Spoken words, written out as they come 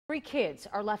3 kids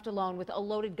are left alone with a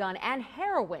loaded gun and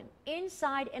heroin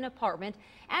inside an apartment,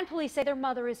 and police say their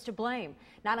mother is to blame.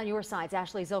 Not on your sides,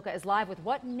 Ashley Zilka is live with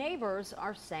what neighbors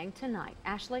are saying tonight.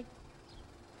 Ashley?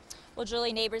 Well,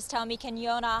 Julie, neighbors tell me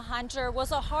Kenyona Hunter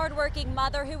was a hardworking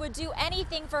mother who would do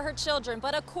anything for her children.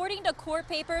 But according to court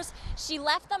papers, she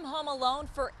left them home alone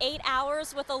for 8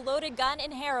 hours with a loaded gun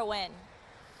and heroin.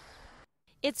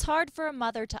 It's hard for a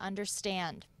mother to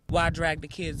understand. Why drag the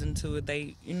kids into it?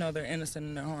 They're innocent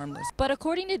and they're harmless. But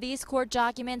according to these court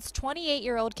documents,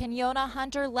 28-year-old Kenyona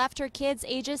Hunter left her kids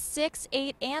ages 6,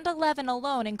 8, and 11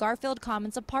 alone in Garfield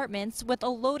Commons apartments with a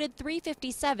loaded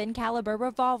 .357 caliber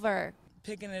revolver.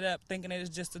 Picking it up, thinking it is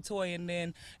just a toy, and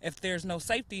then if there's no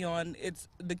safety on,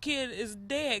 the kid is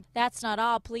dead. That's not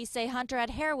all. Police say Hunter had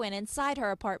heroin inside her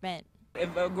apartment.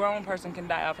 If a grown person can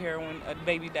die of heroin, a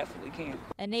baby definitely can.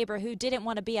 A neighbor who didn't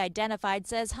want to be identified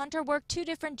says Hunter worked 2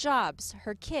 different jobs.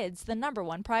 Her kids, the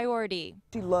 #1 priority.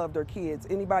 She loved her kids.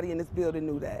 Anybody in this building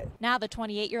knew that. Now the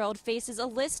 28-year-old faces a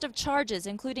list of charges,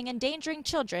 including endangering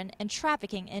children and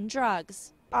trafficking in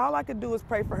drugs. All I could do is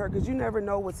pray for her, because you never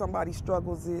know what somebody's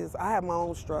struggles is. I have my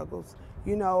own struggles,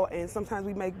 and sometimes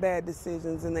we make bad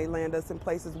decisions and they land us in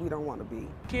places we don't want to be.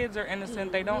 Kids are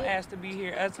innocent. They don't ask to be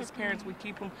here. Us as parents, we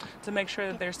keep them to make sure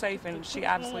that they're safe, and she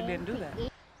obviously didn't do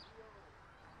that.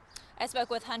 I spoke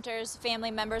with Hunter's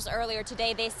family members earlier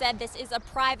today. They said this is a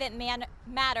private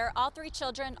matter. All 3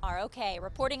 children are okay.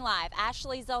 Reporting live,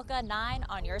 Ashley Zilka, 9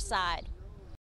 on your side.